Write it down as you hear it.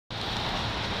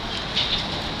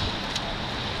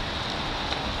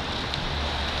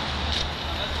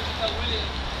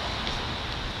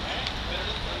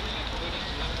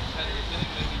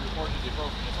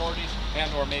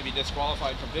be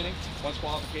disqualified from bidding. Once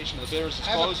qualification of the bidders is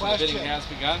closed and the bidding has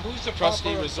begun, the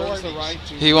trustee reserves the right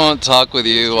to... He won't talk with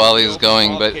you while he's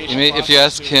going, but if you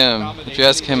ask him,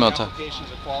 he'll talk.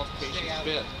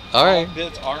 All right.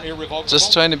 Bids are irrevocable.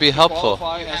 Just trying to be helpful.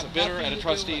 Qualify as a bidder at a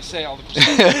trustee sale. The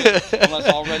procedure, unless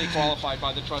already qualified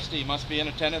by the trustee, must be in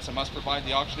attendance and must provide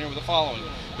the auctioneer with the following: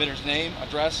 bidder's name,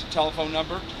 address, telephone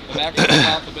number, the maximum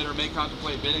amount the bidder may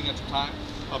contemplate bidding at the time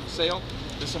of the sale.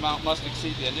 This amount must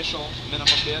exceed the initial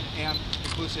minimum bid, and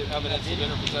conclusive evidence the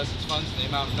bidder possesses funds in the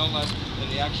amount of no less than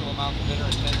the actual amount the bidder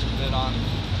intends to bid on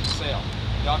at the sale.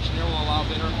 The auctioneer will allow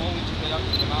bidder only to bid up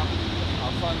to the amount of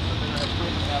funds the bidder has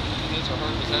proven to have in his or her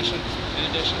possession. In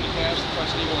addition to cash, the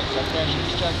trustee will accept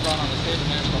cashier's check drawn on the State of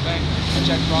National Bank, a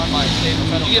check drawn by a state or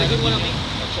federal. You get a good one on me?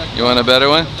 You want a better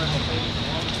one?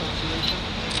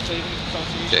 Savings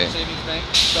Association, Savings Bank,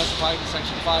 specified in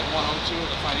Section 5102 of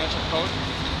the Financial Code,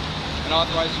 and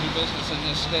authorized to do business in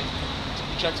this state.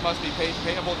 The checks must be paid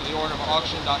payable to the order of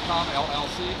auction.com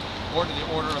LLC or to the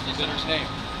order of the bidder's name.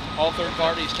 All third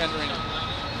parties tendering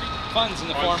funds in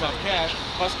the form of cash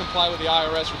must comply with the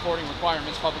IRS reporting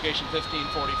requirements, publication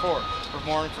 1544. For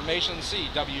more information, see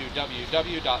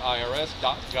www.irs.gov.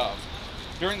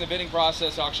 During the bidding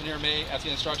process, the auctioneer may, at the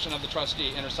instruction of the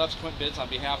trustee, enter subsequent bids on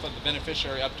behalf of the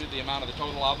beneficiary up to the amount of the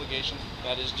total obligation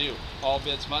that is due. All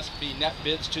bids must be net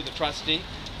bids to the trustee.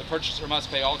 The purchaser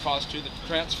must pay all costs to the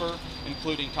transfer,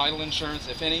 including title insurance,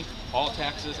 if any, all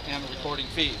taxes, and the recording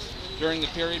fees. During the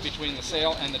period between the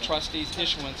sale and the trustee's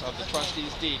issuance of the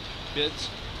trustee's deed, bids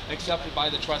accepted by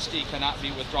the trustee cannot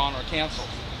be withdrawn or canceled.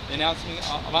 The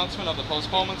announcement of the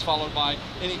postponements followed by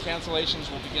any cancellations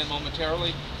will begin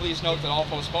momentarily. Please note that all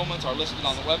postponements are listed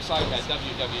on the website at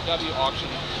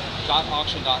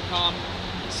www.auction.com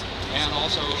and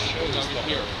also noted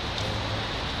here.